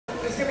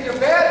he's giving you a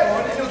bad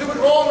one, and you'll do it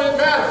wrong when it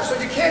matters.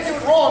 So you can't do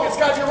it wrong, it's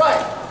got to be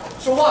right.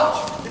 So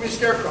watch. Give me a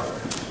scarecrow.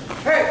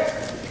 Hey,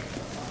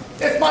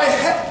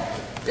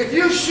 if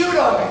you shoot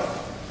on me,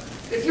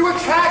 if you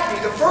attack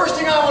me, the first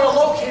thing I want to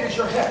locate is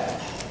your head.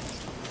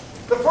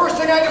 The first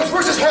thing I do is,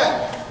 where's his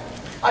head?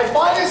 I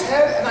find his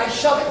head and I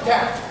shove it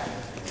down.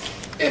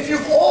 If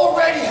you've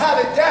already have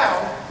it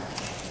down,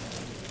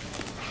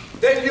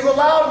 then you've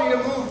allowed me to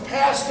move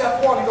past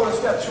step one and go to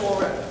step two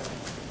already.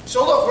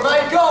 So look, when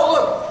I go,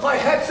 look, my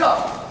head's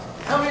up.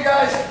 How many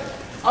guys,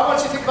 I want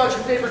you to think about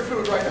your favorite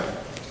food right now.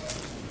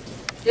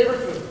 Favorite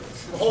food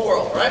in the whole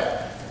world, right?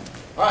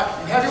 All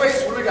right, in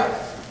heavyweights, what do we got?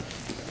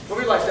 What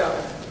do we like down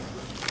there?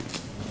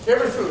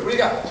 Favorite food, what do you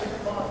got?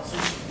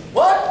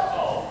 What?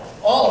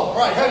 Oh,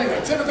 right,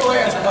 heavyweight, typical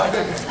answer, my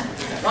goodness.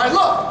 All right,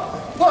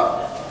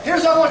 look,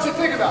 here's what I want you to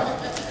think about.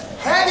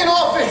 Hanging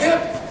off the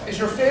hip is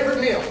your favorite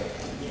meal.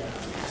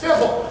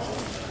 Simple.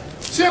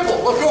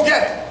 Simple. Look, go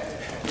get it.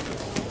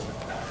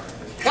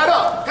 Head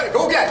up.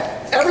 Go get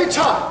it. Every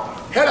time.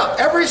 Head up.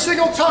 Every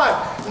single time.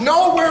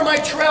 Know where my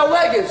trail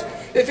leg is.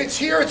 If it's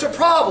here, it's a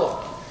problem.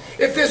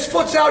 If this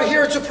foot's out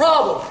here, it's a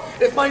problem.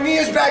 If my knee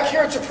is back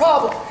here, it's a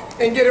problem.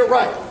 And get it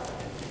right.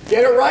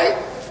 Get it right,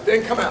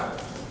 then come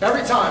out.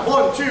 Every time.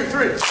 1, 2,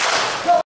 3. Go.